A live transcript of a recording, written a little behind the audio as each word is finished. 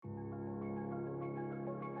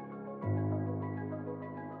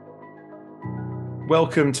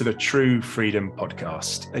Welcome to the True Freedom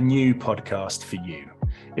Podcast, a new podcast for you.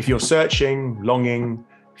 If you're searching, longing,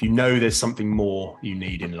 if you know there's something more you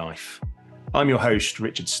need in life. I'm your host,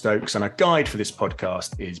 Richard Stokes, and our guide for this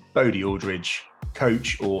podcast is Bodhi Aldridge,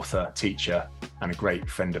 coach, author, teacher, and a great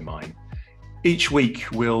friend of mine. Each week,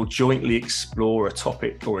 we'll jointly explore a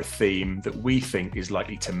topic or a theme that we think is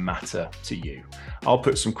likely to matter to you. I'll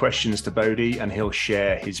put some questions to Bodhi and he'll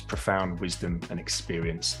share his profound wisdom and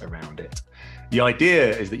experience around it. The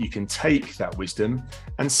idea is that you can take that wisdom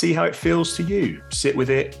and see how it feels to you. Sit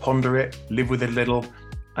with it, ponder it, live with it a little,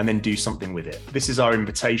 and then do something with it. This is our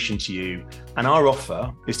invitation to you. And our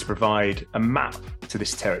offer is to provide a map to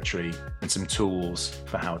this territory and some tools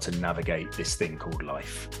for how to navigate this thing called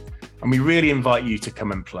life. And we really invite you to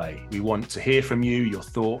come and play. We want to hear from you, your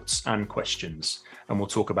thoughts and questions, and we'll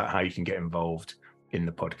talk about how you can get involved in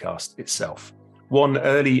the podcast itself. One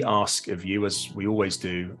early ask of you, as we always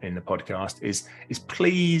do in the podcast, is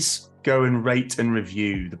please go and rate and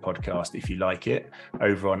review the podcast if you like it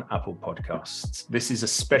over on Apple Podcasts. This is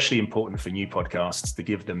especially important for new podcasts to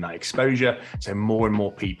give them that exposure so more and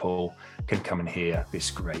more people can come and hear this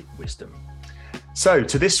great wisdom. So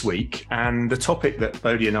to this week, and the topic that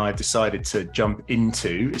Bodhi and I have decided to jump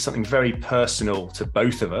into is something very personal to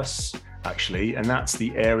both of us, actually, and that's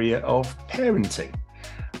the area of parenting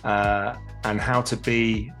and how to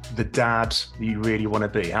be the dad that you really want to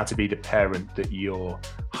be, how to be the parent that your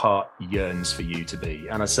heart yearns for you to be.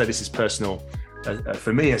 And I say this is personal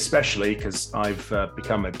for me, especially because I've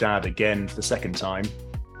become a dad again for the second time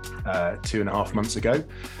 2.5 months ago,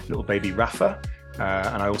 little baby Rafa.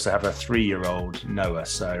 And I also have a 3-year-old Noah,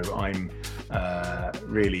 so I'm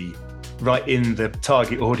really right in the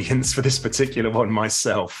target audience for this particular one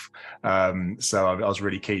myself. So I was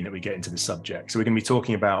really keen that we get into the subject. So we're going to be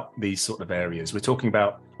talking about these sort of areas. We're talking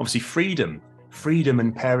about, obviously, freedom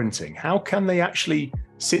and parenting. How can they actually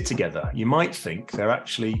sit together? You might think they're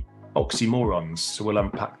actually oxymorons, so we'll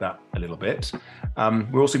unpack that a little bit.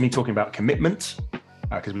 We're also going to be talking about commitment,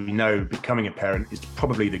 because we know becoming a parent is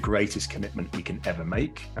probably the greatest commitment we can ever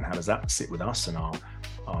make. And how does that sit with us and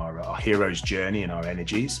our hero's journey and our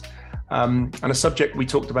energies? And a subject we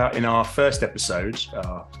talked about in our first episode,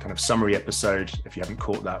 kind of summary episode. If you haven't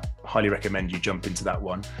caught that, highly recommend you jump into that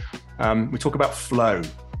one. We talk about flow,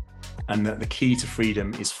 and that the key to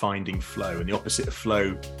freedom is finding flow, and the opposite of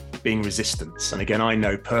flow being resistance. And again, I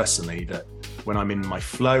know personally that when I'm in my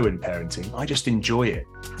flow in parenting, I just enjoy it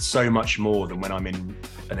so much more than when I'm in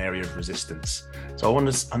an area of resistance. So I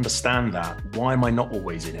want to understand that. Why am I not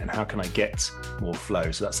always in it? And how can I get more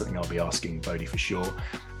flow? So that's something I'll be asking Bodhi for sure.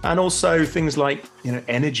 And also things like,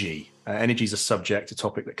 energy. Energy is a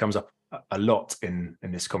topic that comes up a lot in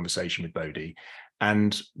this conversation with Bodhi.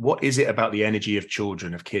 And what is it about the energy of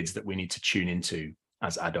children, of kids, that we need to tune into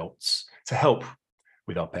as adults to help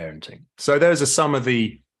with our parenting? So those are some of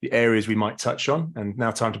the areas we might touch on. And now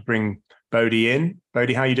time to bring Bodhi in.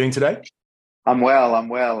 Bodhi, how are you doing today? I'm well.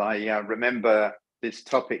 I remember this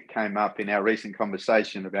topic came up in our recent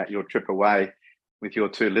conversation about your trip away with your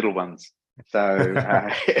 2 little ones. So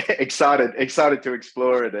excited to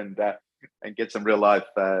explore it and get some real life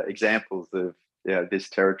examples of this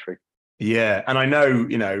territory. Yeah, and I know,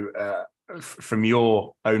 from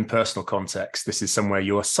your own personal context, this is somewhere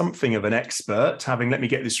you're something of an expert, having, let me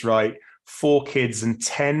get this right, 4 kids and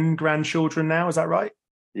 10 grandchildren now. Is that right?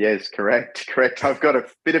 Yes, correct. I've got a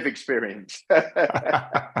bit of experience.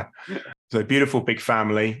 So beautiful big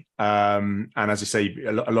family. And as I say,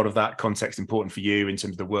 a lot of that context important for you in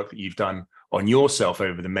terms of the work that you've done on yourself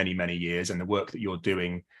over the many, many years, and the work that you're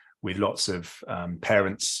doing with lots of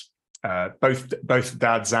parents, both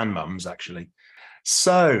dads and mums, actually.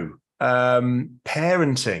 So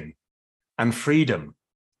parenting and freedom,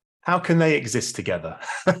 how can they exist together?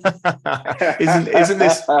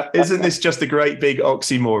 Isn't this just a great big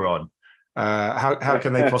oxymoron? How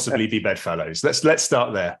can they possibly be bedfellows? Let's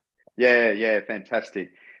start there. Yeah,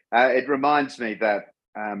 fantastic. It reminds me that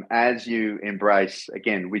as you embrace,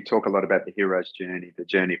 again, we talk a lot about the hero's journey, the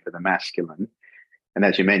journey for the masculine, and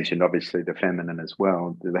as you mentioned, obviously the feminine as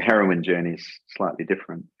well. The heroine journey is slightly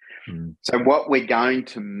different. So what we're going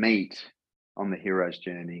to meet on the hero's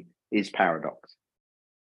journey is paradox.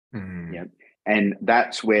 Yeah. And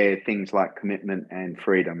that's where things like commitment and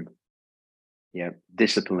freedom,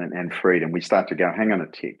 discipline and freedom, we start to go, hang on a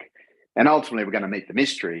tick. And ultimately we're going to meet the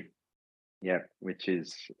mystery, which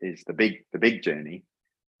is the big journey.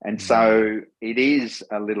 And so it is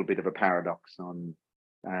a little bit of a paradox on,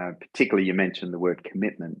 particularly you mentioned the word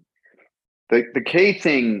commitment. The key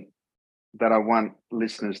thing that I want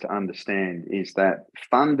listeners to understand is that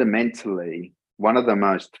fundamentally, one of the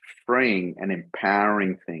most freeing and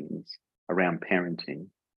empowering things around parenting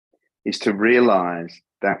is to realize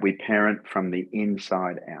that we parent from the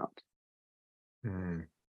inside out. Mm.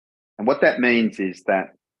 And what that means is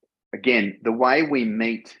that, again, the way we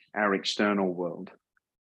meet our external world,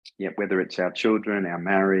 whether it's our children, our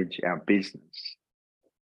marriage, our business,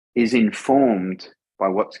 is informed by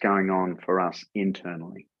what's going on for us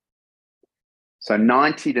internally. So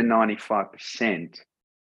 90 to 95%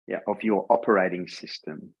 of your operating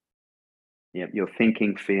system, your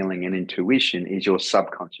thinking, feeling, and intuition is your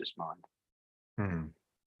subconscious mind. Mm.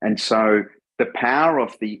 And so the power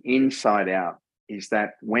of the inside out is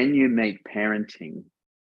that when you meet parenting,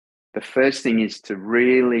 the first thing is to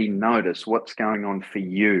really notice what's going on for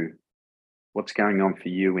you,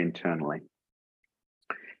 internally.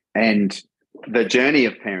 And the journey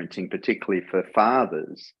of parenting, particularly for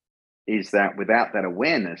fathers, is that without that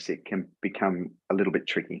awareness, it can become a little bit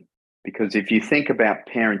tricky. Because if you think about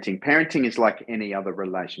parenting is like any other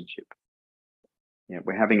relationship.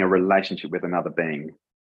 We're having a relationship with another being.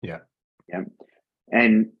 Yeah.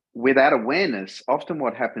 And without awareness, often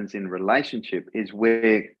what happens in relationship is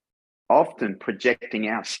we're often projecting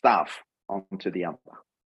our stuff onto the other.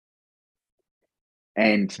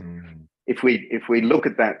 And if we look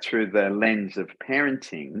at that through the lens of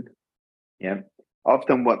parenting,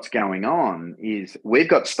 often what's going on is we've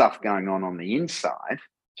got stuff going on the inside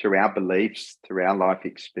through our beliefs, through our life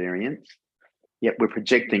experience, yet we're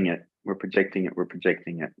projecting it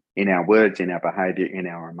in our words, in our behavior, in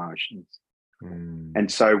our emotions. And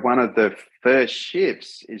so one of the first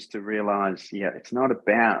shifts is to realize, it's not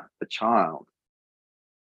about the child.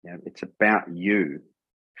 It's about you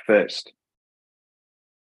first.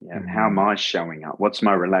 How am I showing up? What's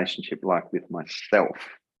my relationship like with myself?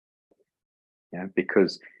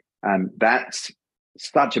 Because that's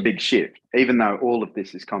such a big shift. Even though all of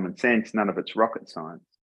this is common sense, none of it's rocket science.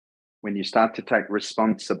 When you start to take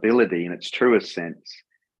responsibility in its truest sense,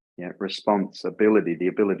 responsibility, the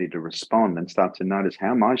ability to respond and start to notice,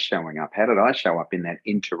 how am I showing up? How did I show up in that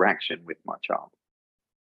interaction with my child?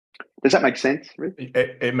 Does that make sense, Rich?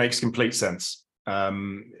 It makes complete sense.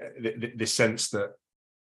 The sense that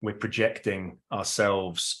we're projecting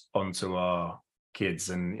ourselves onto our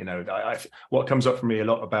kids, and what comes up for me a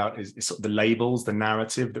lot about is sort of the labels, the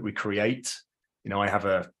narrative that we create. I have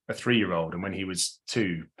a 3-year-old, and when he was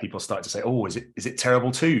 2, people started to say, "Oh, is it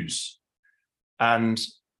terrible twos?" And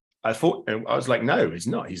I was like, "No, he's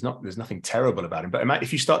not. He's not. There's nothing terrible about him." But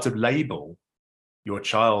if you start to label your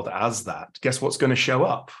child as that, guess what's going to show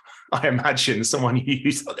up? I imagine someone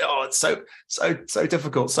who's, "Oh, it's so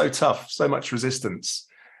difficult, so tough, so much resistance."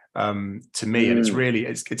 To me, and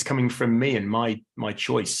it's coming from me and my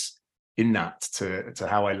choice in that to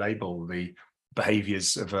how I label the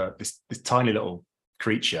behaviors of this tiny little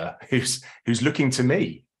creature who's looking to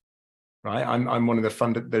me, right? I'm one of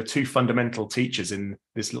there are 2 fundamental teachers in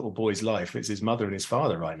this little boy's life. It's his mother and his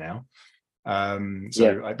father right now.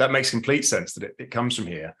 That makes complete sense that it comes from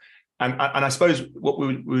here. And I suppose what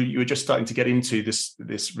you were just starting to get into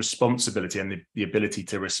this responsibility and the ability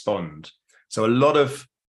to respond. So a lot of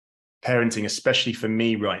parenting, especially for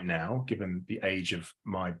me right now, given the age of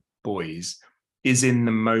my boys, is in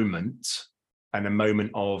the moment, and a moment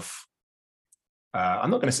of I'm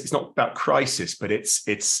not going to say it's not about crisis, but it's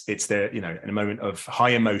there, in a moment of high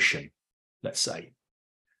emotion, let's say.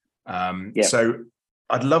 So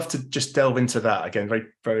I'd love to just delve into that again, very,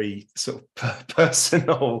 very sort of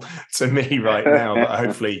personal to me right now, but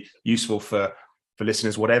hopefully useful for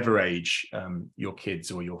listeners, whatever age your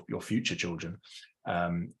kids or your future children,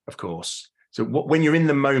 of course. So when you're in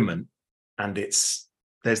the moment and there's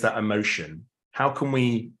that emotion, how do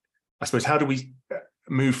we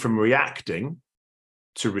move from reacting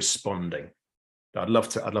to responding? I'd love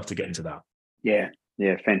to get into that. Yeah,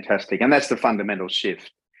 fantastic. And that's the fundamental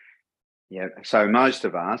shift. So most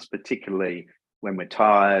of us, particularly when we're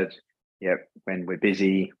tired, when we're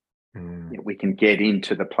busy, we can get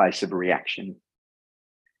into the place of reaction.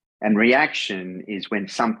 And reaction is when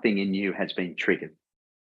something in you has been triggered.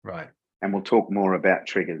 Right. And we'll talk more about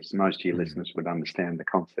triggers. Most of your listeners would understand the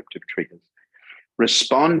concept of triggers.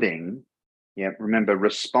 Responding, remember,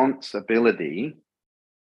 responsibility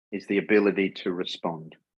is the ability to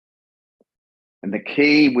respond. And the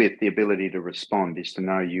key with the ability to respond is to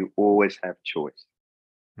know you always have choice.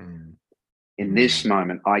 In this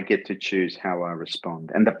moment, I get to choose how I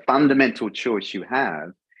respond. And the fundamental choice you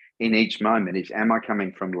have in each moment is, am I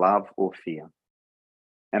coming from love or fear?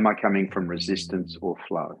 Am I coming from resistance or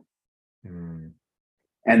flow? And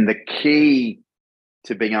the key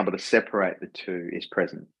to being able to separate the two is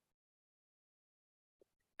presence.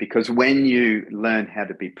 Because when you learn how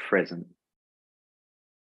to be present,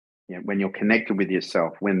 when you're connected with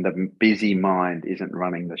yourself, when the busy mind isn't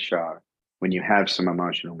running the show, when you have some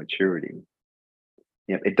emotional maturity,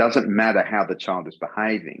 it doesn't matter how the child is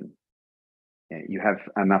behaving. You have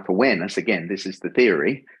enough awareness. Again, this is the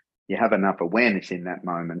theory. You have enough awareness in that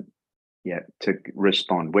moment, to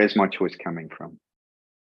respond. Where's my choice coming from?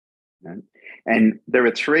 And there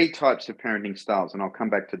are 3 types of parenting styles, and I'll come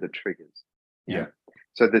back to the triggers. Yeah.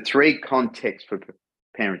 So the 3 contexts for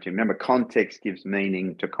parenting. Remember, context gives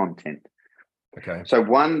meaning to content. Okay. So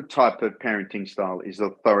one type of parenting style is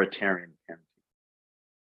authoritarian parenting.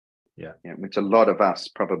 Yeah. Which a lot of us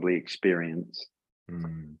probably experience.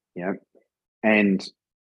 And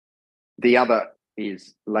the other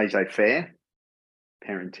is laissez-faire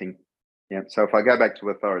parenting. So if I go back to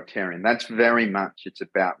authoritarian, that's very much, it's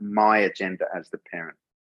about my agenda as the parent.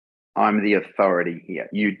 I'm the authority here.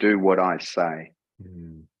 You do what I say.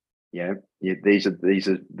 These are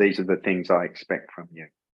the things I expect from you.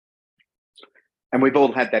 And we've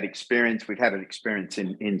all had that experience. We've had an experience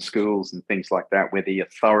in schools and things like that, where the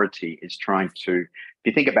authority is trying to, if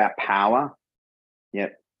you think about power,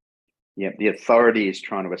 the authority is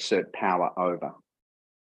trying to assert power over.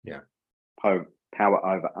 Power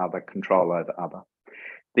over other, control over other.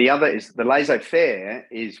 The other is the laissez-faire,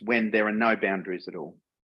 is when there are no boundaries at all.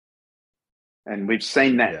 And we've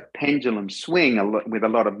seen that pendulum swing with a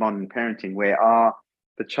lot of modern parenting, where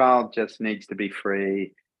the child just needs to be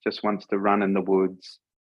free, just wants to run in the woods.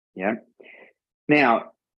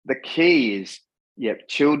 Now, the key is,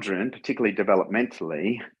 children, particularly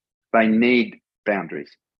developmentally, they need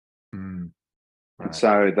boundaries. And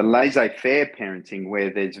so the laissez-faire parenting,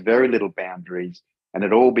 where there's very little boundaries and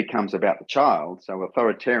it all becomes about the child. So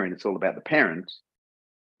authoritarian, it's all about the parent.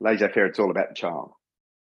 Laissez-faire, it's all about the child.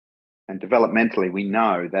 And developmentally, we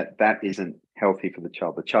know that that isn't healthy for the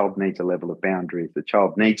child. The child needs a level of boundaries. The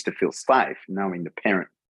child needs to feel safe knowing the parent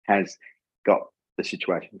has got the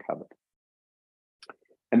situation covered.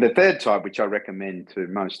 And the third type, which I recommend to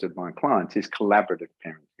most of my clients, is collaborative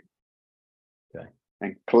parenting.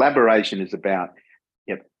 And collaboration is about,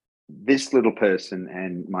 this little person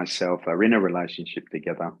and myself are in a relationship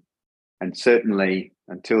together. And certainly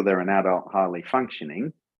until they're an adult highly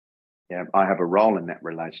functioning, I have a role in that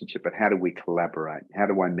relationship, but how do we collaborate? How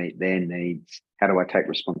do I meet their needs? How do I take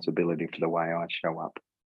responsibility for the way I show up?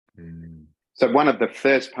 So one of the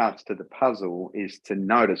first parts to the puzzle is to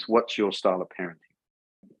notice what's your style of parenting,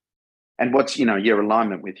 and what's, your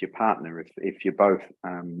alignment with your partner. If you're both,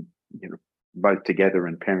 both together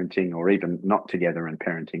and parenting, or even not together and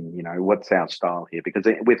parenting, what's our style here? Because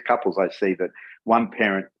with couples, I see that one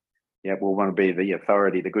parent, will want to be the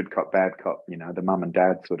authority, the good cop, bad cop, the mum and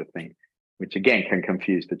dad sort of thing, which again can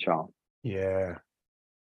confuse the child. Yeah.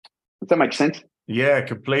 Does that make sense? Yeah,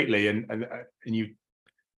 completely. And you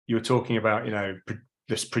were talking about,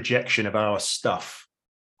 this projection of our stuff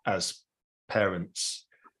as parents.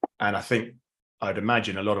 And I think I'd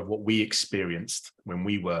imagine a lot of what we experienced when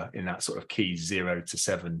we were in that sort of key 0 to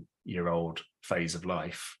 7 year old phase of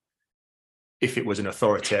life, if it was an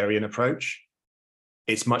authoritarian approach,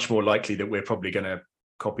 it's much more likely that we're probably going to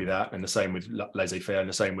copy that. And the same with laissez-faire, and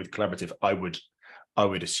the same with collaborative, I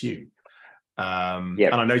would assume. And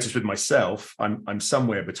I noticed with myself, I'm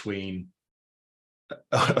somewhere between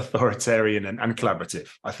authoritarian and collaborative.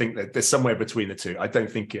 I think that there's somewhere between the two. I don't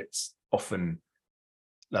think it's often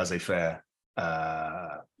laissez-faire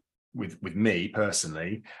with me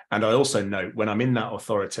personally. And I also note when I'm in that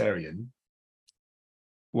authoritarian,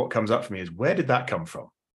 what comes up for me is, where did that come from?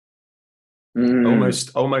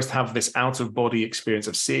 Almost have this out of body experience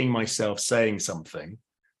of seeing myself saying something,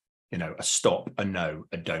 a stop, a no,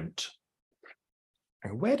 a don't.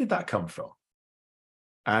 And where did that come from?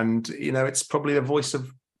 And it's probably the voice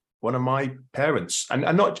of one of my parents, and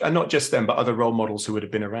not just them, but other role models who would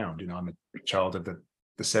have been around. I'm a child of the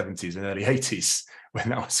 70s and early 80s, when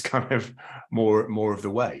that was kind of more of the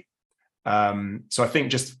way. So I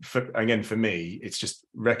think just for me, it's just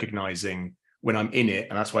recognizing when I'm in it,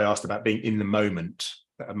 and that's why I asked about being in the moment,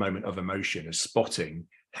 a moment of emotion, is spotting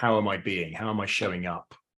how am I being, how am I showing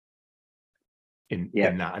up in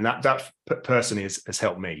that, and that personally has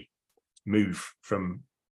helped me move from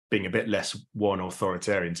being a bit less 1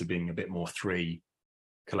 authoritarian to being a bit more 3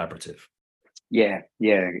 collaborative. Yeah.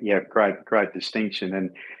 Great distinction.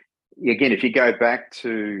 And again, if you go back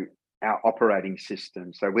to our operating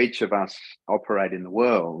system, so each of us operate in the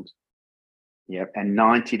world. And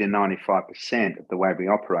 90 to 95% of the way we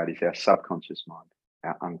operate is our subconscious mind,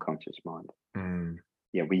 our unconscious mind.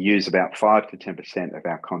 We use about 5 to 10% of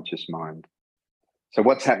our conscious mind. So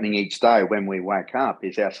what's happening each day when we wake up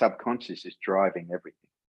is our subconscious is driving everything.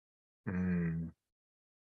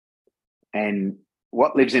 And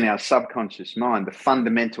what lives in our subconscious mind, the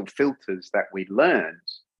fundamental filters that we learned,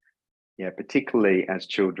 particularly as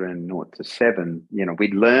children 0 to 7, we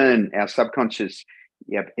learn our subconscious.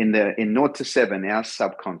 In 0 to 7, our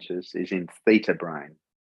subconscious is in theta brain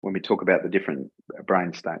when we talk about the different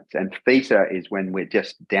brain states. And theta is when we're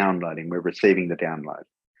just downloading, we're receiving the download.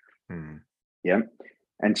 Yeah.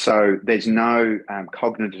 And so there's no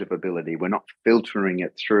cognitive ability. We're not filtering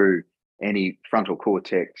it through any frontal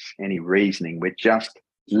cortex, any reasoning. We're just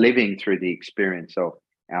living through the experience of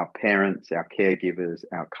our parents, our caregivers,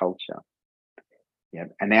 our culture. Yeah.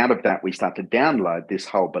 And out of that, we start to download this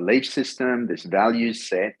whole belief system, this values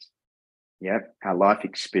set, our life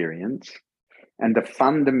experience, and the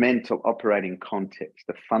fundamental operating context,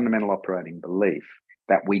 the fundamental operating belief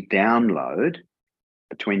that we download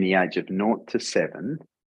between the age of 0 to 7.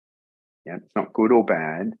 It's not good or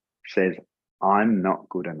bad, says, I'm not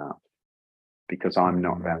good enough because I'm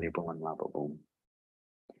not valuable and lovable.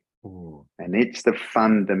 Ooh. And it's the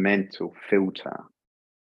fundamental filter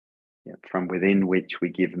from within which we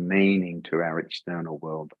give meaning to our external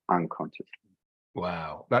world unconsciously.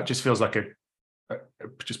 Wow. That just feels like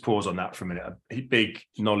just pause on that for a minute. A big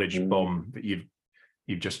knowledge bomb that you've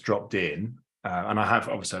just dropped in. And I've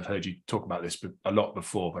heard you talk about this a lot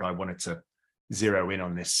before, but I wanted to zero in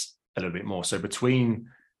on this a little bit more. So between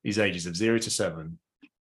these ages of 0 to 7,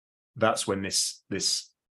 that's when this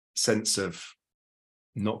sense of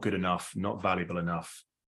not good enough, not valuable enough,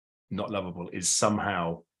 not lovable is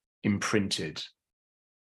somehow imprinted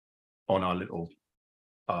on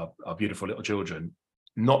our beautiful little children.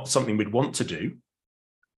 Not something we'd want to do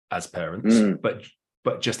as parents,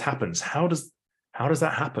 but just happens. How does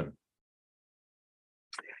that happen?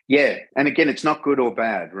 Yeah, and again, it's not good or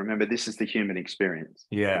bad. Remember, this is the human experience.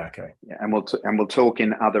 Yeah, okay. Yeah, and we'll talk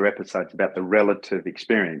in other episodes about the relative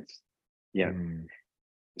experience. Yeah.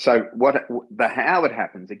 So how it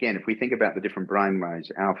happens, again, if we think about the different brain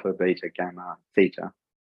waves, alpha, beta, gamma, theta,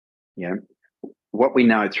 what we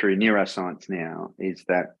know through neuroscience now is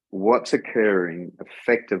that what's occurring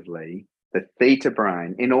effectively, the theta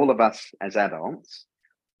brain in all of us as adults,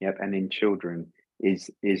 and in children,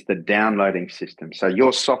 is the downloading system. So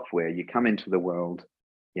your software, you come into the world,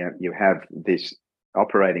 you have this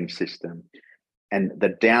operating system, and the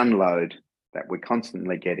download that we're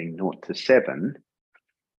constantly getting 0 to 7,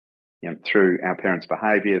 through our parents'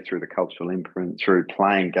 behavior, through the cultural imprint, through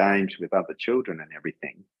playing games with other children and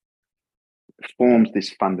everything, forms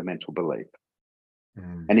this fundamental belief.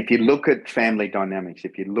 And if you look at family dynamics,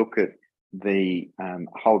 if you look at the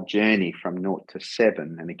whole journey from 0 to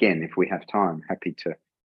 7, and again, if we have time, happy to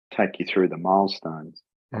take you through the milestones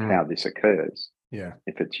of how this occurs. Yeah,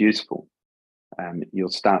 if it's useful, you'll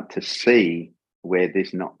start to see where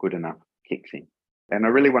this not good enough kicks in. And I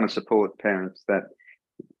really want to support parents that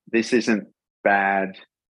this isn't bad.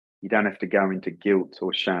 You don't have to go into guilt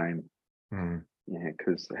or shame.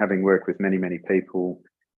 Because having worked with many, many people,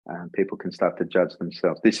 people can start to judge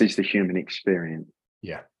themselves. This is the human experience.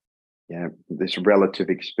 Yeah, this relative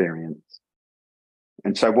experience.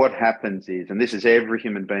 And so what happens is, and this is every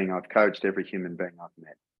human being I've coached, every human being I've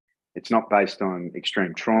met, it's not based on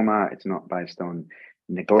extreme trauma. It's not based on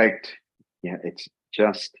neglect. It's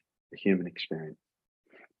just the human experience,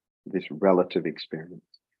 this relative experience.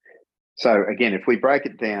 So again, if we break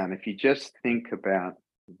it down, if you just think about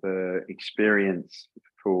the experience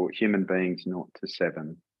for human beings 0 to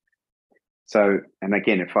 7. So, and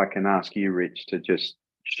again, if I can ask you, Rich, to just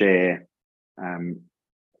share.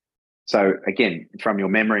 So again, from your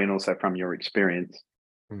memory and also from your experience.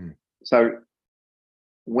 So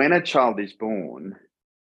when a child is born,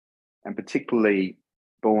 and particularly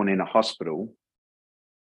born in a hospital,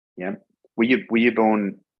 were you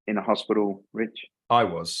born in a hospital, Rich? I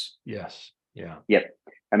was, yes. Yeah. Yep.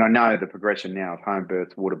 And I know the progression now of home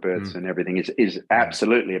births, water births, and everything is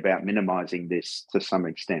absolutely about minimizing this to some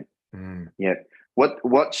extent. Yeah.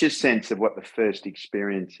 What's your sense of what the first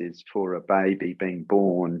experience is for a baby being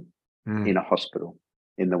born in a hospital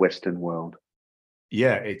in the Western world?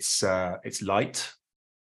 Yeah, it's light,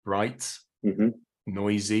 bright,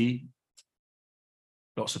 noisy,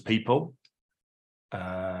 lots of people,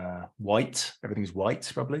 white. Everything's white,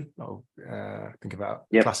 probably. Think about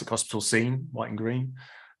classic hospital scene, white and green.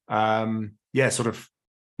 Sort of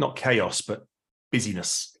not chaos, but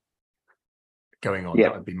busyness going on.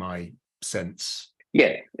 That would be my sense.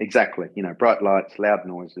 Yeah, exactly. Bright lights, loud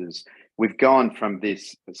noises. We've gone from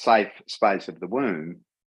this safe space of the womb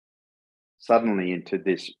suddenly into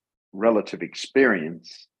this relative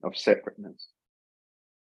experience of separateness.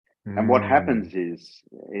 And what happens is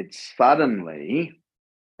it's suddenly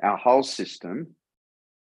our whole system,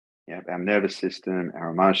 our nervous system, our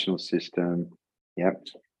emotional system, yep,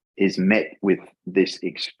 is met with this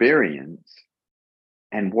experience,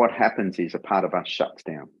 and what happens is a part of us shuts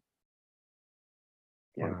down.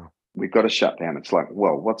 Yeah, Wow. we've got to shut down. It's like,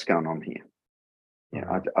 well, what's going on here? Yeah,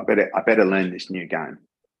 Wow. I better learn this new game.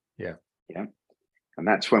 Yeah. Yeah, and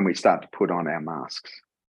that's when we start to put on our masks.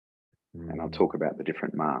 And I'll talk about the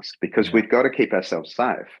different masks, because we've got to keep ourselves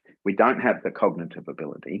safe. We don't have the cognitive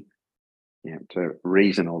ability, to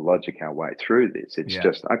reason or logic our way through this. It's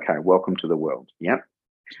just, okay, welcome to the world. Yep.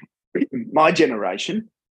 My generation,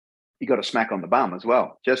 you got a smack on the bum as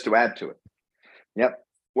well, just to add to it. Yep.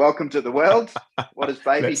 Welcome to the world. What does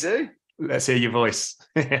baby do? Let's hear your voice.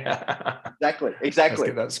 Exactly. Let's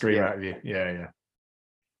get that scream out of you. Yeah.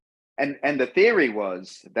 And the theory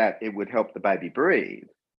was that it would help the baby breathe.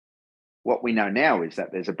 What we know now is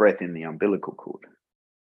that there's a breath in the umbilical cord.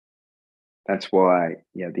 That's why,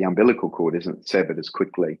 the umbilical cord isn't severed as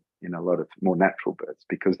quickly in a lot of more natural births,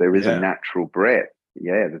 because there is a natural breath.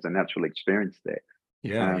 Yeah, there's a natural experience there.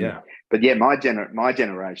 But my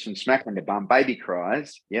generation, smack on the bum, baby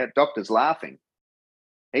cries. Yeah, doctor's laughing.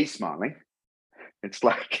 He's smiling. It's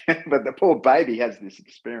like, but the poor baby has this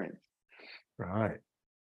experience. Right.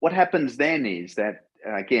 What happens then is that,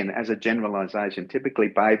 again, as a generalization, typically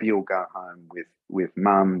baby will go home with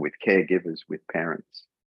mum, with caregivers, with parents.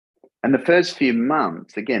 And the first few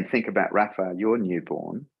months, again, think about Rafa, your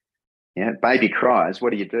newborn. Yeah, baby cries. What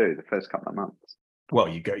do you do the first couple of months? Well,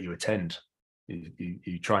 you attend.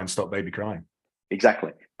 You try and stop baby crying.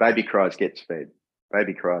 Exactly. Baby cries, gets fed.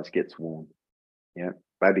 Baby cries, gets warm. Yeah.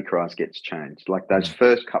 Baby cries, gets changed. Like those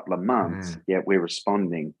first couple of months, we're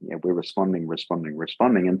responding. Yeah, we're responding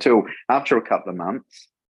until after a couple of months,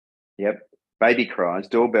 baby cries,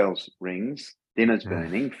 doorbells rings, dinner's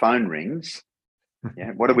burning, phone rings.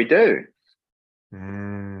 Yeah, what do we do?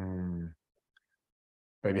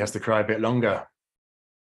 Baby has to cry a bit longer.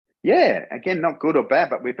 Yeah, again, not good or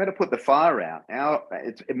bad, but we better put the fire out.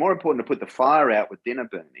 It's more important to put the fire out with dinner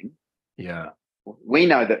burning. Yeah. We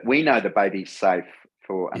know the baby's safe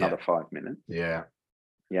for another 5 minutes. Yeah.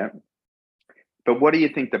 Yeah. But what do you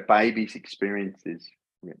think the baby's experience is,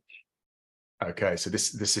 Rich? Okay, so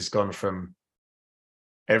this has gone from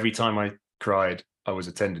every time I cried, I was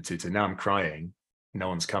attended to now I'm crying, no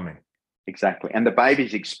one's coming. Exactly. And the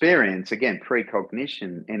baby's experience, again,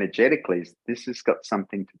 precognition, energetically, this has got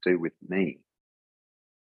something to do with me.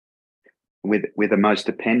 We're the most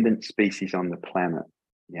dependent species on the planet.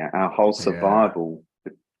 Yeah, our whole survival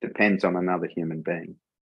depends on another human being.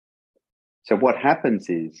 So what happens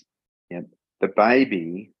is, the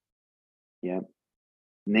baby,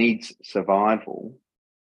 needs survival,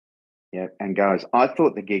 and goes, I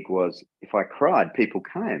thought the gig was if I cried, people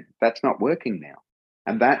came. That's not working now.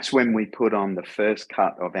 And that's when we put on the first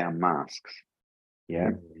cut of our masks. Yeah.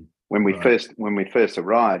 When we first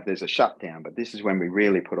arrive, there's a shutdown, but this is when we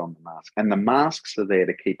really put on the mask. And the masks are there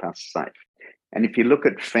to keep us safe. And if you look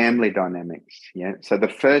at family dynamics, so the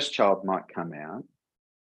first child might come out,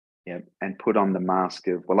 and put on the mask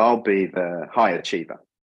of, well, I'll be the high achiever.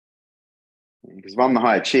 Because if I'm the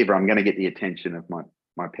high achiever, I'm going to get the attention of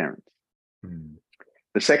my parents.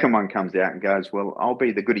 The second one comes out and goes, well, I'll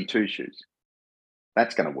be the goody two shoes.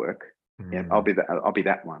 That's going to work. Yeah, I'll be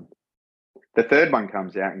that one. The third one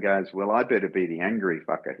comes out and goes, well, I better be the angry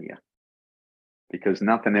fucker here, because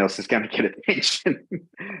nothing else is going to get attention.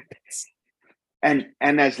 And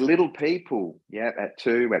as little people, at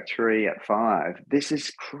 2, at 3, at 5, this is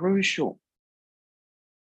crucial.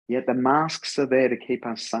 The masks are there to keep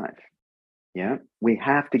us safe. We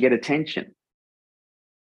have to get attention.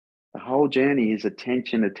 The whole journey is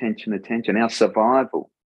attention. Our survival,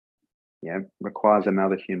 requires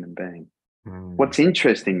another human being. What's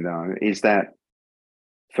interesting, though, is that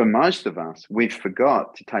for most of us, we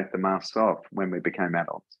forgot to take the masks off when we became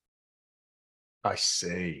adults. I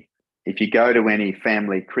see. If you go to any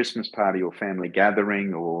family Christmas party or family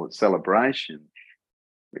gathering or celebration,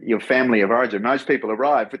 your family of origin, most people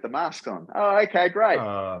arrive with the mask on. Oh, okay, great.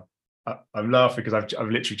 I'm laughing because I've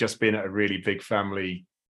literally just been at a really big family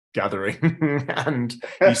gathering and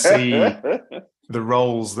you see the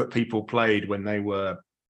roles that people played when they were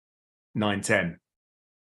 9, 10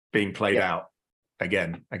 being played out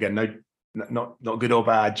again, no, not good or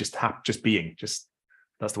bad, just being,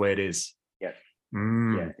 that's the way it is.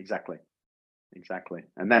 Yeah, exactly.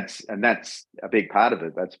 And that's a big part of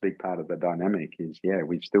it. That's a big part of the dynamic is,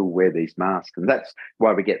 we still wear these masks. And that's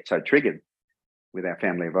why we get so triggered with our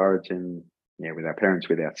family of origin, with our parents,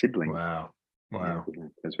 with our siblings. Wow.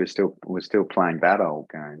 Because we're still playing that old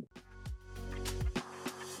game.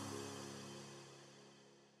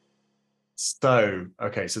 So,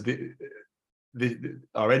 okay, so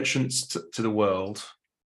our entrance to the world,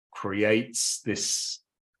 creates this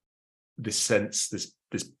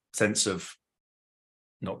sense of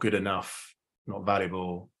not good enough, not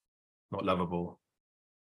valuable, not lovable.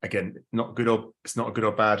 Again, it's not a good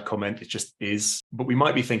or bad comment, it just is. But we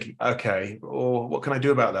might be thinking, okay, or what can I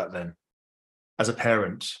do about that then as a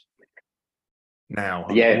parent now?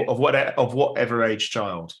 Yeah. Of whatever age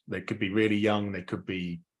child. They could be really young, they could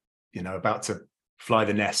be, about to fly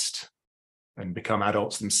the nest and become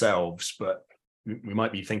adults themselves, but we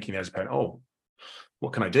might be thinking as a parent, oh,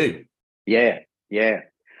 what can I do? Yeah.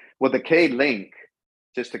 Well, the key link,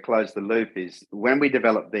 just to close the loop, is when we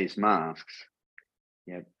develop these masks,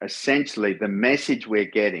 essentially the message we're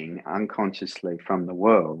getting unconsciously from the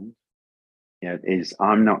world is,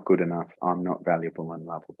 I'm not good enough, I'm not valuable and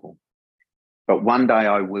lovable. But one day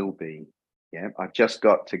I will be. I've just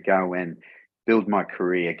got to go and build my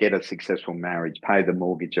career, get a successful marriage, pay the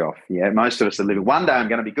mortgage off. Most of us are living, one day I'm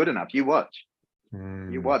going to be good enough. You watch.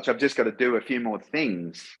 You watch. I've just got to do a few more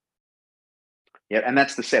things. And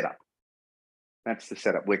that's the setup.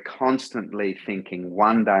 We're constantly thinking,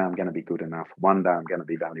 one day I'm going to be good enough. One day I'm going to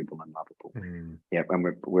be valuable and lovable.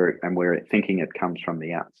 And we're thinking it comes from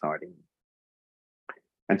the outside in.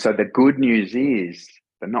 And so the good news is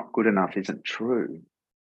that not good enough isn't true.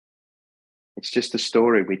 It's just a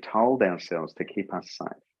story we told ourselves to keep us safe.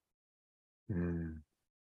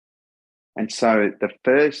 And so the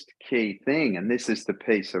first key thing, and this is the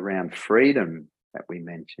piece around freedom that we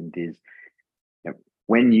mentioned, is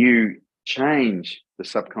when you change the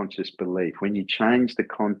subconscious belief, when you change the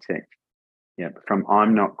context from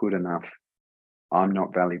I'm not good enough, I'm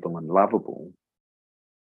not valuable and lovable,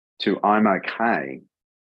 to I'm okay,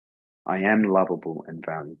 I am lovable and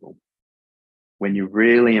valuable. When you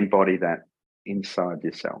really embody that inside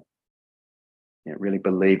yourself, really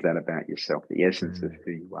believe that about yourself, the essence of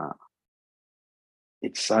who you are,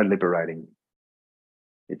 it's so liberating.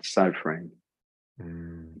 It's so freeing.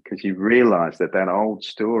 Because you realize that old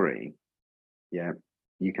story,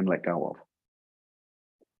 you can let go of.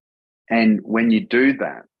 And when you do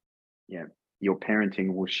that, your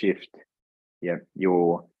parenting will shift.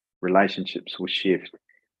 Your relationships will shift.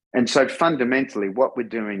 And so fundamentally what we're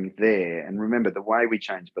doing there, and remember, the way we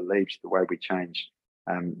change beliefs, the way we change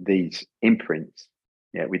these imprints,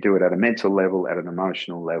 we do it at a mental level, at an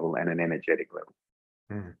emotional level, and an energetic level.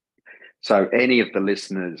 So any of the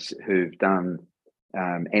listeners who've done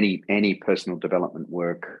any personal development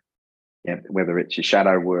work, whether it's your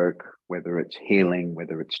shadow work, whether it's healing,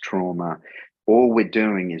 whether it's trauma, all we're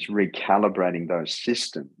doing is recalibrating those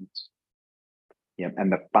systems.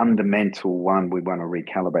 And the fundamental one we want to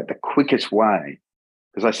recalibrate, the quickest way,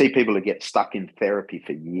 because I see people who get stuck in therapy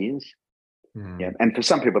for years. And for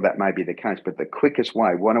some people that may be the case, but the quickest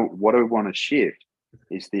way, what I want to shift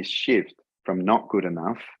is this shift from not good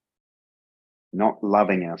enough, not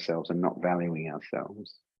loving ourselves and not valuing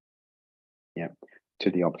ourselves, to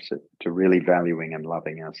the opposite, to really valuing and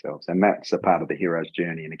loving ourselves. And that's a part of the hero's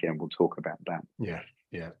journey. And again, we'll talk about that.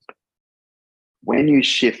 Yeah. When you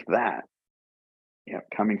shift that,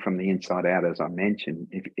 coming from the inside out, as I mentioned,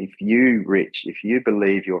 if you, Rich, if you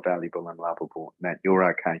believe you're valuable and lovable, that you're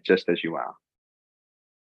okay just as you are,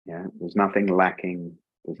 there's nothing lacking,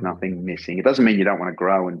 there's nothing missing. It doesn't mean you don't want to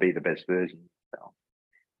grow and be the best version of yourself.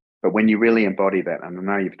 But when you really embody that, and I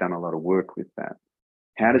know you've done a lot of work with that,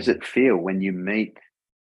 how does it feel when you meet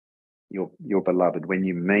your beloved, when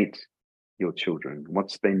you meet your children?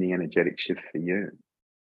 What's been the energetic shift for you?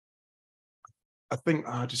 I think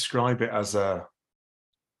I describe it as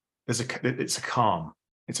it's a calm.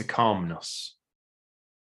 It's a calmness.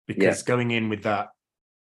 Because going in with that,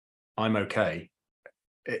 I'm okay,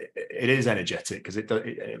 it is energetic, because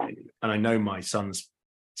and I know my sons,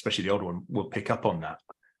 especially the older one, will pick up on that.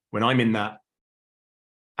 When I'm in that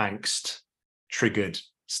angst, triggered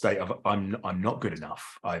state of I'm not good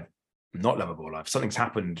enough, I'm not lovable, something's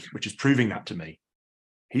happened which is proving that to me,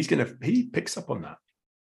 he picks up on that.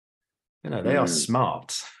 They are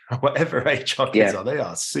smart. Whatever age our kids are, they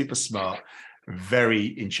are super smart,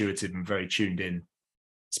 very intuitive and very tuned in,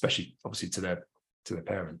 especially obviously to their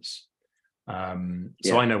parents.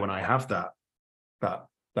 So I know when I have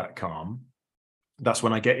that calm, that's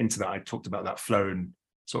when I get into that. I talked about that flow and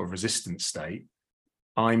sort of resistance state.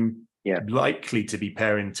 I'm likely to be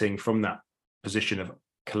parenting from that position of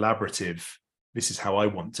collaborative, this is how I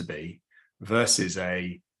want to be, versus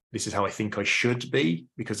this is how I think I should be,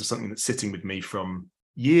 because of something that's sitting with me from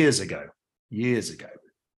years ago.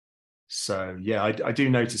 So I do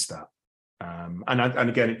notice that. And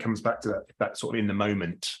again, it comes back to that sort of in the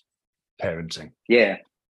moment parenting.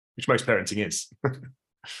 Which most parenting is.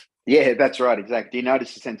 Yeah, that's right. Exactly. Do you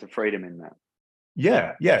notice a sense of freedom in that?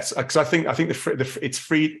 Yes. Because I think it's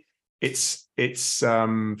free. it's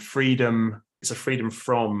freedom. It's a freedom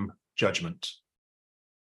from judgment.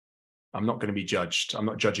 I'm not going to be judged. I'm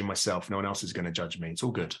not judging myself. No one else is going to judge me. It's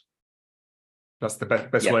all good. That's the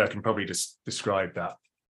best way I can probably just describe that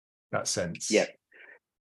sense. Yeah.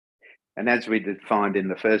 And as we defined in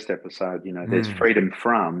the first episode, there's freedom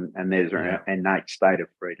from, and there's an innate state of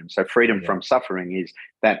freedom. So freedom from suffering is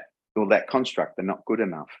that construct, the not good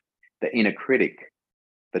enough, the inner critic,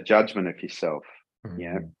 the judgment of yourself,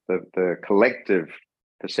 the collective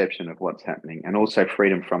perception of what's happening, and also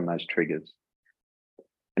freedom from those triggers.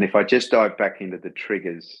 And if I just dive back into the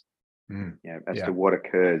triggers, as to what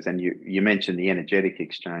occurs, and you mentioned the energetic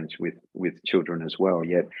exchange with children as well.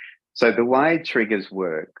 So the way triggers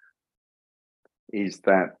work is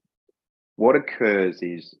that what occurs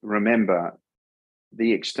is, remember,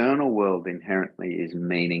 the external world inherently is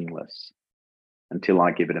meaningless until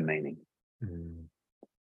I give it a meaning.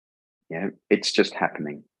 It's just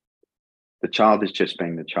happening. The child is just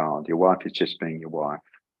being the child. Your wife is just being your wife.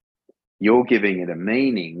 You're giving it a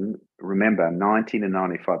meaning, remember, 90 to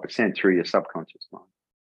 95% through your subconscious mind.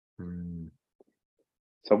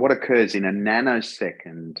 So what occurs in a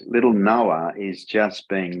nanosecond, little Noah is just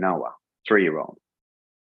being Noah, 3-year-old.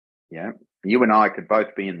 You and I could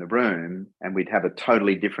both be in the room and we'd have a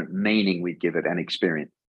totally different meaning we'd give it and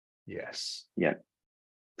experience. Yes.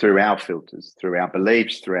 Through our filters, through our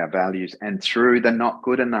beliefs, through our values, and through the not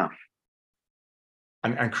good enough.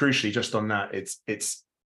 And crucially, just on that, it's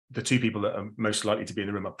the two people that are most likely to be in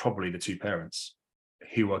the room are probably the two parents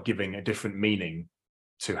who are giving a different meaning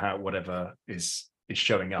to how whatever is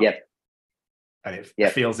showing up. And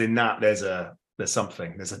it feels in that there's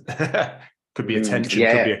something. There's a could be a tension,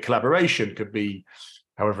 could be a collaboration, could be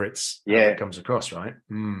however it comes across, right?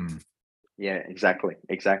 Yeah, exactly.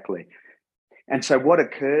 And so what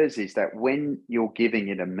occurs is that when you're giving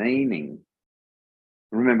it a meaning,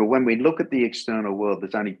 remember, when we look at the external world,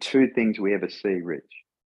 there's only two things we ever see, Rich.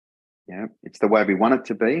 It's the way we want it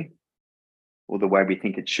to be or the way we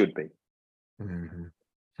think it should be. And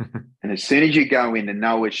as soon as you go in and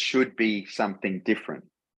know it should be something different,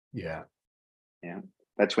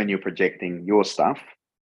 that's when you're projecting your stuff.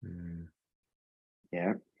 And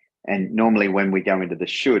normally when we go into the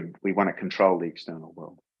should, we want to control the external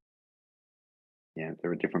world.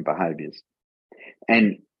 There are different behaviors.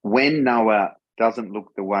 And when Noah doesn't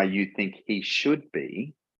look the way you think he should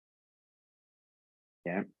be,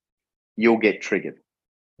 you'll get triggered.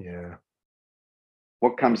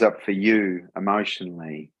 What comes up for you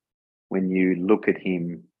emotionally when you look at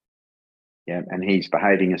him, and he's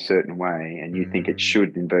behaving a certain way, and you think it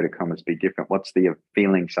should, inverted commas, be different? What's the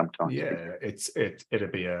feeling sometimes? It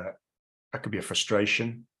could be a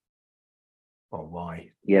frustration. Or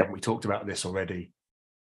why? We talked about this already.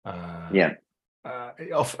 I'd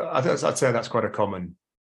say that's quite a common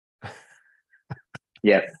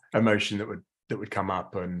emotion that would come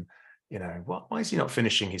up. And why is he not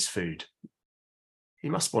finishing his food? He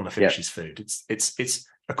must want to finish his food. It's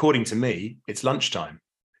according to me, it's lunchtime.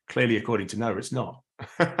 Clearly, according to Noah, it's not.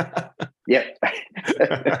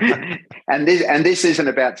 And this isn't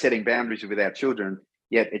about setting boundaries with our children.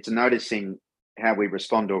 It's noticing how we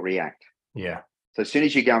respond or react. So as soon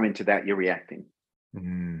as you go into that, you're reacting.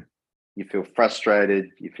 You feel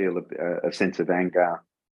frustrated. You feel a sense of anger.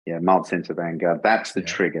 Mild sense of anger. That's the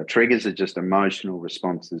trigger. Triggers are just emotional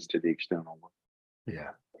responses to the external world.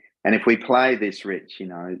 And if we play this, Rich,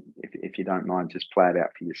 if you don't mind, just play it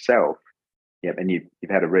out for yourself. And you've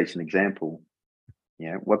had a recent example.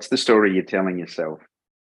 What's the story you're telling yourself?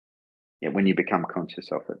 When you become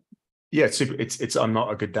conscious of it. It's I'm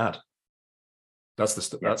not a good dad. That's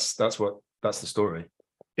the that's the story.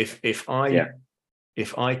 If I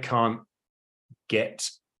can't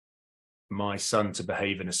get my son to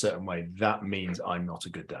behave in a certain way, that means I'm not a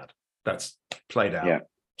good dad. That's played out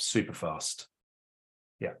super fast.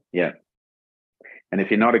 And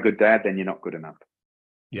if you're not a good dad, then you're not good enough.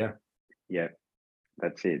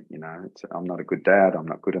 That's it. I'm not a good dad. I'm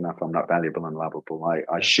not good enough. I'm not valuable and lovable.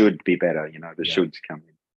 I should be better. The shoulds come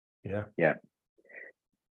in.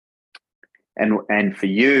 And for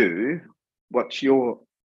you, what's your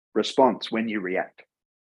response when you react?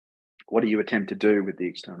 What do you attempt to do with the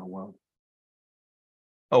external world?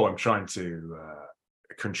 I'm trying to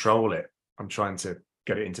control it. I'm trying to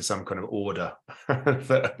get it into some kind of order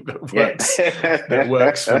that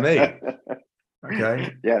works for me.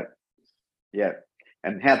 Okay.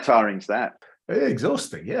 And how tiring is that?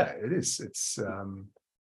 Exhausting. It is. It's and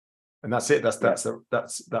that's it. That's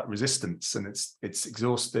that resistance, and it's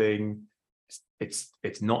exhausting. It's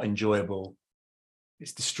not enjoyable.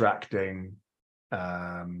 It's distracting.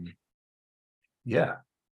 And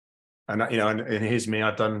And and here's me.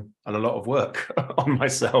 I've done a lot of work on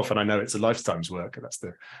myself, and I know it's a lifetime's work. That's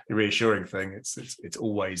the reassuring thing. It's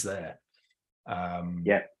always there.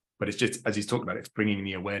 But it's just, as he's talking about, it's bringing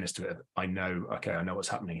the awareness to it. I know what's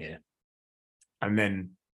happening here, and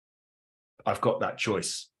then I've got that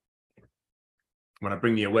choice. When I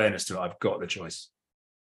bring the awareness to it, I've got the choice.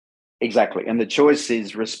 Exactly, and the choice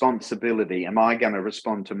is responsibility. Am I going to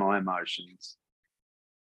respond to my emotions?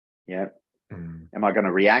 Yeah. Am I going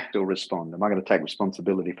to react or respond? Am I going to take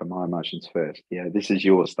responsibility for my emotions first? Yeah, this is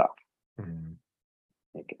your stuff.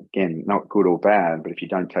 Again, not good or bad, but if you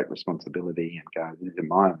don't take responsibility and go, these are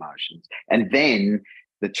my emotions, and then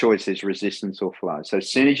the choice is resistance or flow. So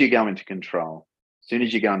as soon as you go into control, as soon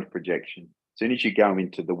as you go into projection, as soon as you go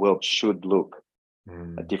into the world should look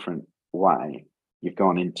a different way, you've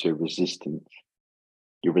gone into resistance.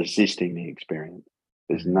 You're resisting the experience.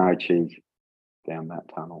 There's no cheese down that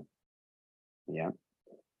tunnel. Yeah.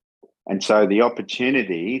 And so the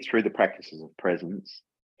opportunity through the practices of presence,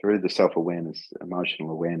 through the self-awareness,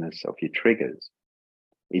 emotional awareness of your triggers,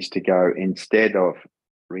 is to go, instead of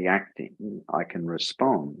reacting, I can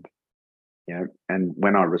respond. Yeah. And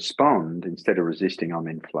when I respond, instead of resisting, I'm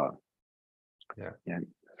in flow. Yeah.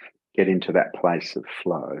 Get into that place of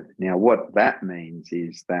flow. Now, what that means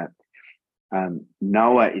is that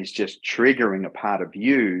Noah is just triggering a part of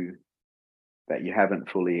you that you haven't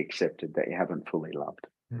fully accepted, that you haven't fully loved.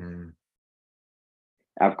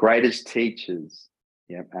 Our greatest teachers,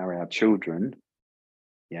 are our children,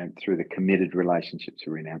 through the committed relationships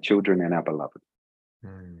we're in, our children and our beloved.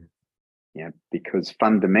 Because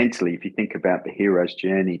fundamentally, if you think about the hero's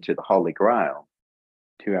journey to the Holy Grail,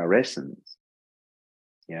 to our essence,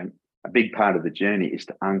 a big part of the journey is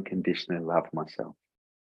to unconditionally love myself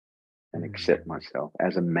and accept myself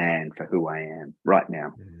as a man for who I am right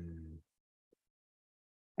now.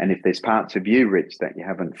 And if there's parts of you, Rich, that you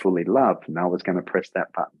haven't fully loved, Noah's going to press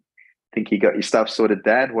that button. Think you got your stuff sorted,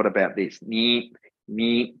 Dad? What about this? Me.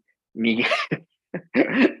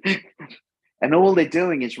 And all they're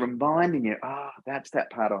doing is reminding you, that's that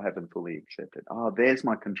part I haven't fully accepted. There's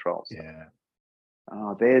my control stuff.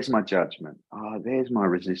 There's my judgment. There's my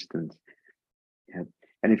resistance. And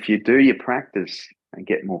if you do your practice and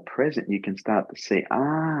get more present, you can start to see,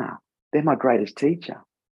 they're my greatest teacher.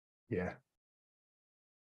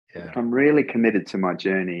 If I'm really committed to my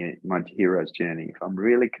journey, my hero's journey, if I'm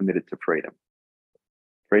really committed to freedom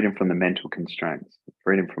from the mental constraints,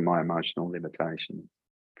 freedom from my emotional limitations,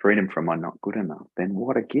 freedom from my not good enough, then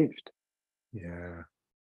what a gift. And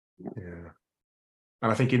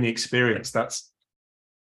I think in the experience, that's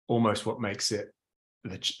almost what makes it,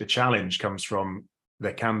 the challenge comes from,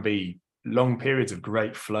 there can be long periods of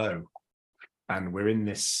great flow, and we're in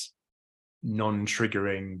this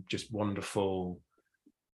non-triggering, just wonderful,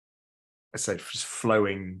 let's say, just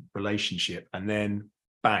flowing relationship, and then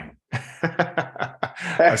bang,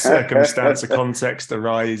 a circumstance, a context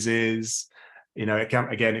arises. It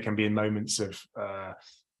can be in moments of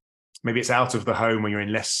maybe it's out of the home when you're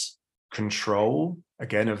in less control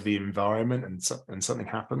again of the environment, and something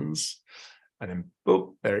happens, and then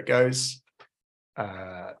boom, there it goes.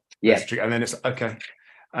 And then it's okay.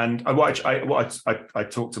 And what I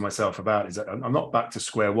talk to myself about is that I'm not back to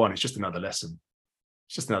square one. It's just another lesson.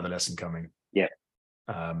 It's just another lesson coming.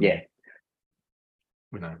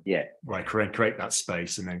 Right, create that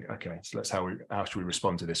space, and then so how should we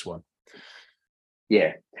respond to this one?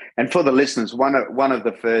 And for the listeners, one of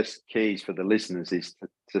the first keys for the listeners is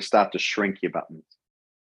to start to shrink your buttons.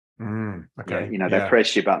 They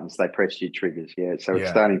press your buttons, they press your triggers. So it's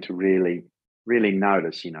starting to really, really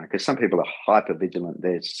notice, because some people are hyper vigilant,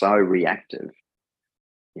 they're so reactive,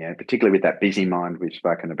 particularly with that busy mind we've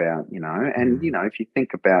spoken about, and if you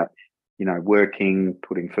think about working,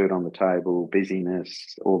 putting food on the table,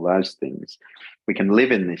 busyness, all those things, we can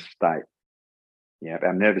live in this state.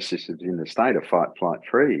 Our nervous system's in the state of fight, flight,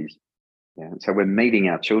 freeze. So we're meeting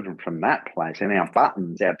our children from that place, and our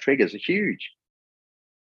buttons, our triggers are huge.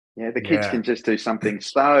 The kids can just do something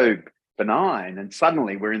so benign, and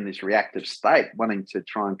suddenly we're in this reactive state, wanting to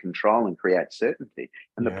try and control and create certainty.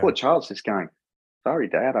 And the poor child's just going, sorry,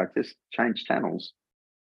 Dad, I just changed channels.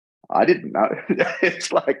 I didn't know.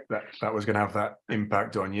 It's like that was going to have that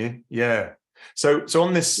impact on you. So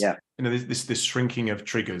on this, this shrinking of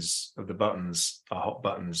triggers of the buttons, our hot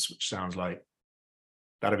buttons, which sounds like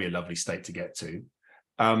that'll be a lovely state to get to.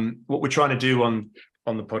 What we're trying to do on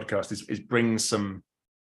the podcast is bring some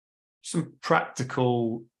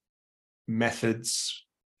practical methods,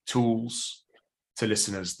 tools to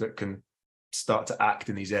listeners that can start to act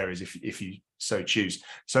in these areas if you so choose.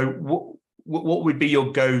 So what would be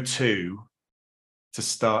your go-to to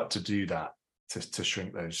start to do that, to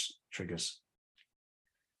shrink those triggers.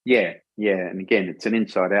 Yeah. And again, it's an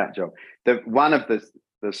inside out job. One of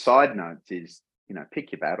the side notes is,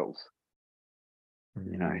 pick your battles.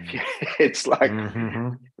 It's like,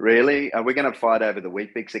 really, are we going to fight over the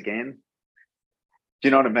Weet-Bix again? Do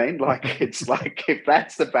you know what I mean? Like, it's like, if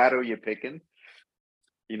that's the battle you're picking,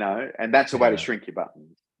 and that's a way to shrink your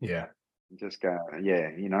buttons. Yeah. Just go,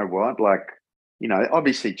 you know what? Like,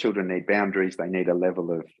 obviously children need boundaries. They need a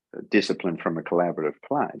level of discipline from a collaborative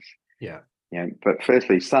place. Yeah. Yeah. But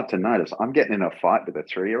firstly, start to notice, I'm getting in a fight with a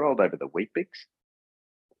 3-year-old over the Weet-Bix.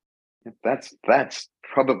 That's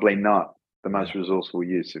probably not the most resourceful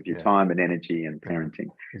use of your time and energy and parenting.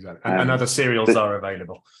 Exactly. And other cereals are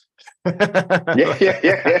available.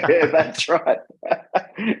 Yeah, that's right.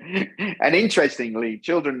 And interestingly,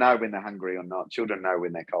 children know when they're hungry or not. Children know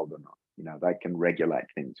when they're cold or not. They can regulate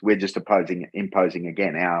things. We're just imposing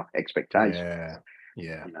again our expectations.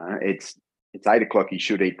 Yeah. It's 8 o'clock. You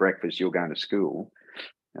should eat breakfast. You're going to school,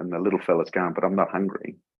 and the little fella's going, but I'm not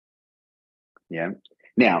hungry. Yeah.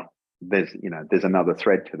 Now there's another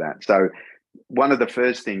thread to that. So one of the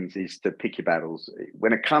first things is to pick your battles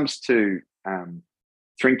when it comes to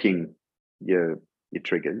shrinking your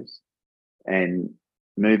triggers and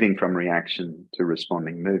moving from reaction to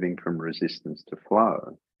responding, moving from resistance to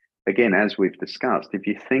flow. Again, as we've discussed, if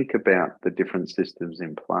you think about the different systems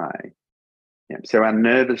in play, so our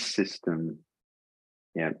nervous system,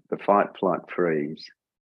 the fight, flight, freeze,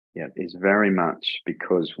 is very much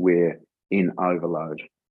because we're in overload.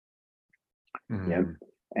 And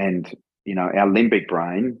our limbic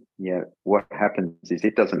brain, what happens is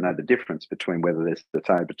it doesn't know the difference between whether there's the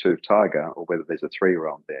saber-toothed tiger or whether there's a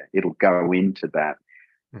 3-year-old there. It'll go into that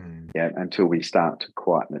until we start to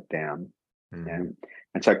quieten it down. And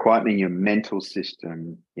so quietening your mental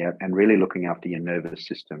system, and really looking after your nervous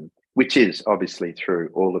system, which is obviously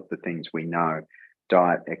through all of the things we know,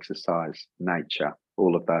 diet, exercise, nature,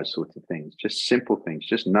 all of those sorts of things, just simple things,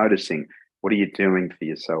 just noticing what are you doing for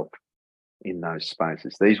yourself in those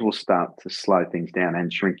spaces. These will start to slow things down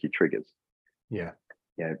and shrink your triggers. Yeah.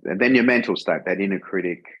 And then your mental state, that inner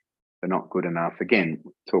critic, they're not good enough. Again,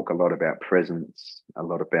 talk a lot about presence, a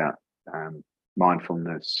lot about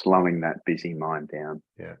mindfulness, slowing that busy mind down.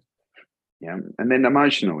 Yeah. And then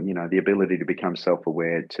emotional, the ability to become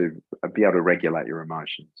self-aware, to be able to regulate your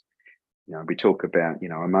emotions. We talk about,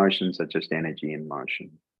 emotions are just energy in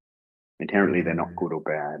motion. Inherently, they're not good or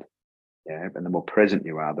bad. Yeah, and the more present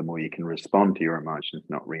you are, the more you can respond to your emotions,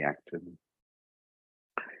 not react to them.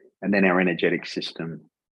 And then our energetic system,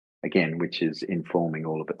 again, which is informing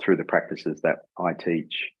all of it through the practices that I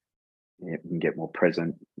teach. You can get more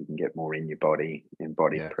present, you can get more in your body,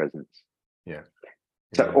 embodied presence.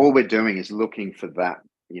 So all we're doing is looking for that,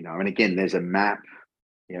 and again, there's a map,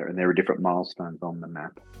 and there are different milestones on the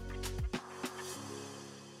map.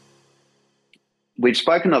 We've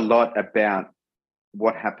spoken a lot about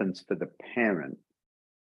what happens for the parent.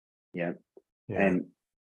 And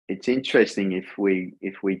it's interesting if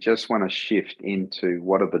we just want to shift into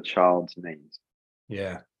what are the child's needs.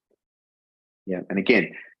 And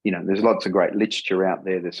again, there's lots of great literature out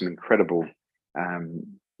there. There's some incredible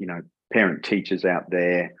parent teachers out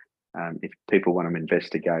there. If people want to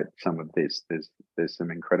investigate some of this, there's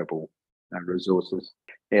some incredible resources.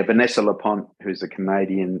 Vanessa LaPont, who's a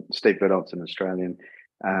Canadian, Steve Biddulph's an Australian,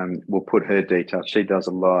 we'll put her details. She does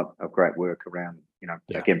a lot of great work around,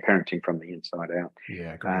 again, parenting from the inside out.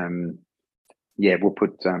 We'll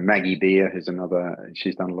put Maggie Beer, who's another,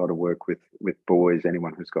 she's done a lot of work with boys,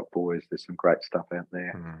 anyone who's got boys. There's some great stuff out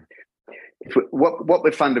there. What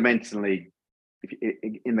we're fundamentally,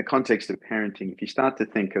 in the context of parenting, if you start to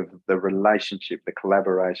think of the relationship, the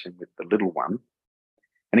collaboration with the little one,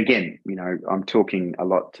 and again, I'm talking a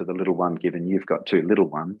lot to the little one, given you've got 2 little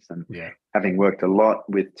ones, and having worked a lot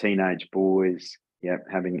with teenage boys,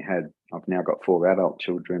 I've now got 4 adult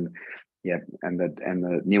children, and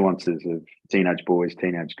the nuances of teenage boys,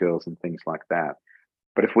 teenage girls, and things like that.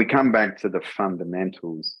 But if we come back to the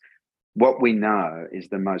fundamentals, what we know is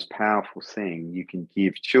the most powerful thing you can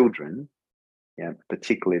give children,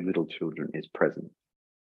 particularly little children, is presence.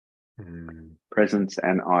 Presence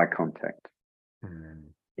and eye contact.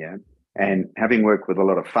 And having worked with a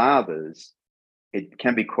lot of fathers, it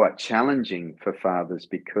can be quite challenging for fathers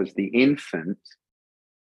because the infant,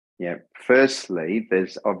 firstly,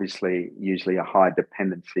 there's obviously usually a high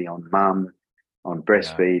dependency on mum, on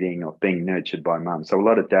breastfeeding, or being nurtured by mum. So a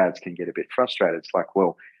lot of dads can get a bit frustrated. It's like,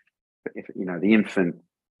 well, if the infant,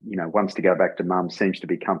 wants to go back to mum, seems to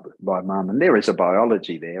be comforted by mum, and there is a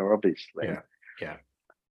biology there, obviously.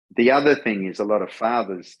 The other thing is a lot of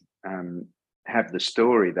fathers have the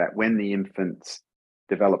story that when the infant's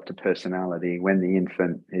developed a personality, when the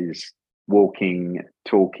infant is walking,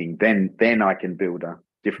 talking, then I can build a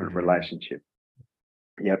different relationship.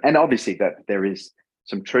 Yeah, and obviously that there is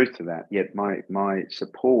some truth to that. Yet my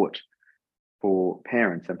support for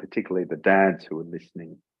parents, and particularly the dads who are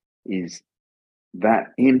listening, is that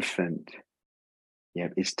infant,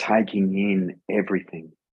 is taking in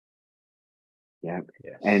everything. Yeah,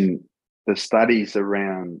 yes. And the studies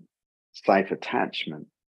around safe attachment,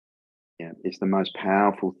 is the most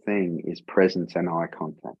powerful thing is presence and eye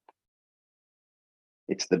contact.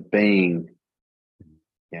 It's the being,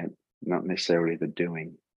 not necessarily the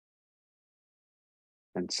doing.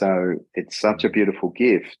 And so it's such a beautiful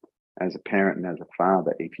gift as a parent and as a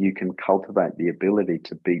father, if you can cultivate the ability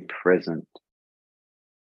to be present,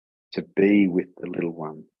 to be with the little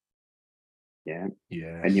one. Yeah.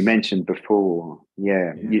 And you mentioned before,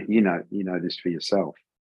 you know this for yourself.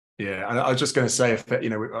 Yeah. And I was just going to say, if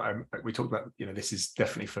we talked about, this is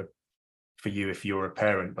definitely for you if you're a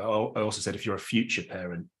parent, but I also said if you're a future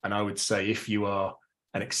parent. And I would say if you are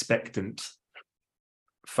an expectant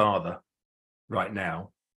father right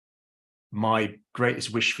now, my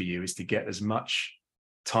greatest wish for you is to get as much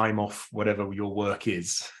time off whatever your work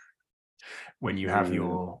is when you have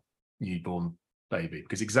your newborn baby,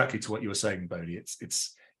 because exactly to what you were saying, Bodhi,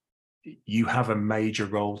 it's you have a major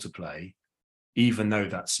role to play, even though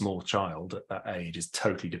that small child at that age is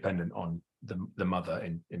totally dependent on the mother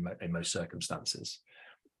in most circumstances,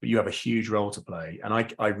 but you have a huge role to play. And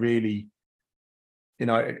I really,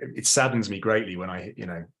 it saddens me greatly when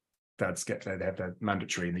dads they have their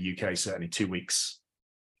mandatory in the UK, certainly 2 weeks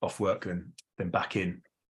off work, then back in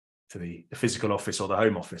to the physical office or the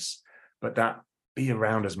home office. But that be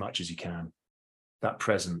around as much as you can. That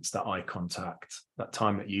presence, that eye contact, that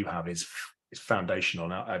time that you have is foundational.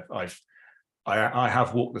 Now I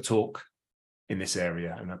have walked the talk in this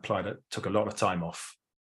area and took a lot of time off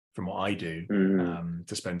from what I do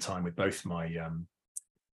to spend time with both my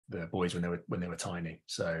the boys when they were tiny.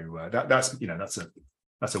 So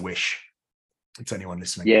that's a wish to anyone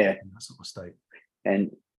listening. Yeah, in that sort of state.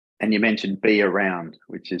 And you mentioned be around,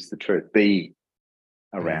 which is the truth. Be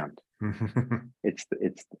around. It's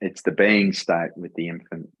the being state with the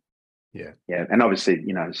infant. Yeah. And obviously,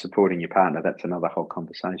 supporting your partner, that's another whole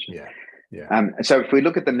conversation. So if we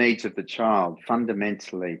look at the needs of the child,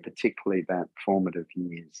 fundamentally, particularly that formative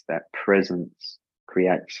years, that presence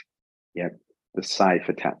creates the safe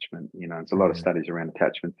attachment. There's a lot of studies around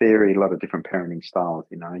attachment theory, a lot of different parenting styles,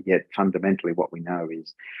 yet fundamentally what we know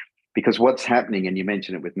is, because what's happening, and you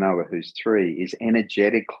mentioned it with Noah, who's 3, is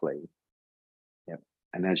energetically,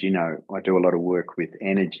 and as you know, I do a lot of work with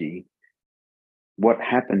energy. What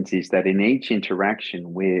happens is that in each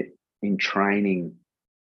interaction, we're entraining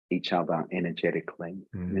each other energetically.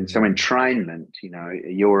 And so entrainment,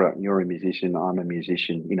 you're a musician, I'm a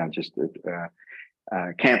musician, just a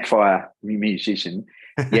campfire musician.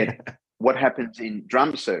 Yet what happens in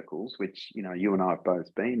drum circles, which, you and I have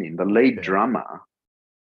both been in, the lead drummer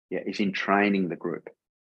is entraining the group.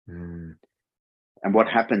 And what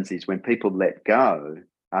happens is when people let go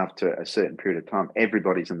after a certain period of time,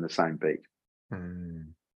 everybody's in the same beat.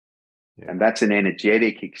 And that's an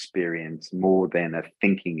energetic experience more than a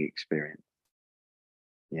thinking experience.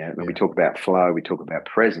 When we talk about flow, we talk about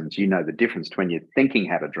presence. You know the difference between you're thinking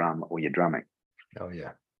how to drum or you're drumming. Oh,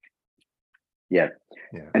 yeah.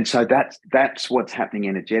 And so that's what's happening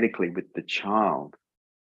energetically with the child.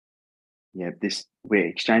 We're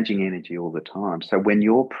exchanging energy all the time. So when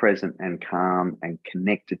you're present and calm and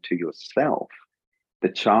connected to yourself, the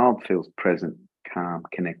child feels present, calm,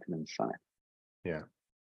 connected, and safe.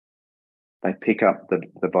 They pick up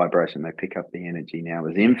the vibration, they pick up the energy. Now,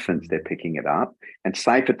 as infants, they're picking it up, and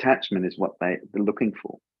safe attachment is what they're looking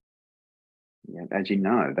for. As you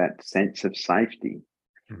know, that sense of safety.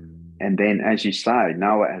 And then, as you say,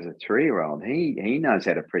 Noah, as a 3-year-old, he knows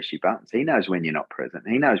how to press your buttons. He knows when you're not present.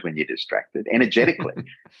 He knows when you're distracted. Energetically,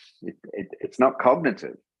 it's not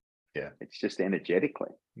cognitive. It's just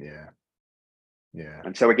energetically.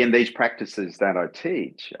 And so again, these practices that I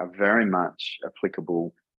teach are very much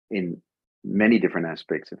applicable in many different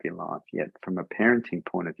aspects of your life. Yet, from a parenting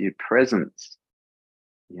point of view, presence,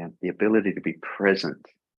 the ability to be present,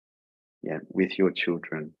 with your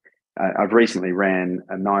children. I've recently ran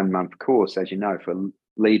a 9-month course, as you know, for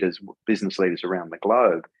leaders, business leaders around the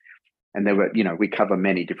globe. And there were, we cover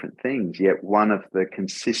many different things. Yet one of the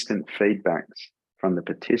consistent feedbacks from the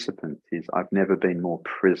participants is, I've never been more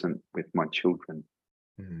present with my children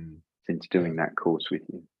since doing that course with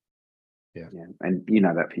you. And you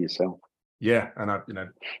know that for yourself. And I,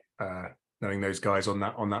 knowing those guys on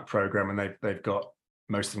that program, and they've got,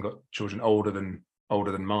 most of them got children older than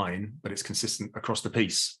older than mine, but it's consistent across the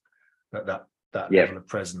piece. That Yeah. level of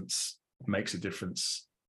presence makes a difference,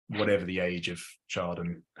 whatever the age of child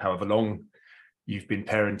and however long you've been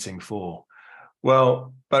parenting for.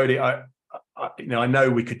 Well, Bodhi, I know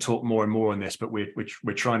we could talk more and more on this, but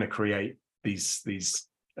we're trying to create these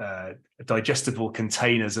digestible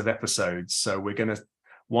containers of episodes. So we're going to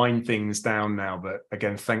wind things down now. But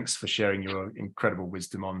again, thanks for sharing your incredible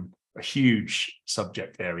wisdom on a huge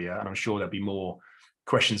subject area. And I'm sure there'll be more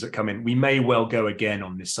questions that come in. We may well go again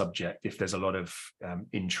on this subject if there's a lot of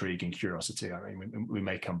intrigue and curiosity. I mean, we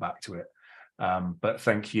may come back to it. But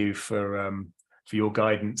thank you for your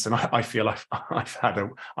guidance. And I feel I've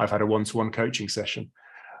had a one-to-one coaching session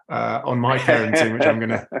on my parenting, which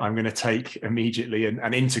I'm gonna take immediately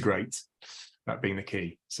and integrate, that being the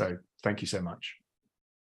key. So thank you so much.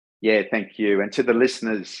 Yeah, thank you. And to the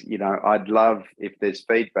listeners, I'd love, if there's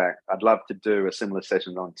feedback, I'd love to do a similar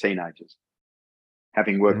session on teenagers,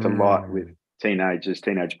 having worked a lot with teenagers,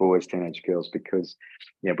 teenage boys, teenage girls, because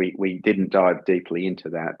we didn't dive deeply into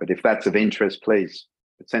that. But if that's of interest, please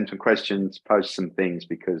send some questions, post some things,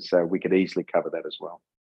 because we could easily cover that as well.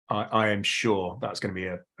 I am sure that's going to be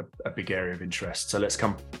a big area of interest. So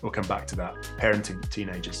we'll come back to that. Parenting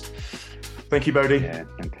teenagers. Thank you, Bodhi. Yeah,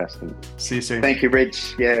 fantastic. See you soon. Thank you,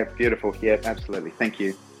 Rich. Yeah, beautiful. Yeah, absolutely. Thank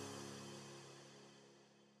you.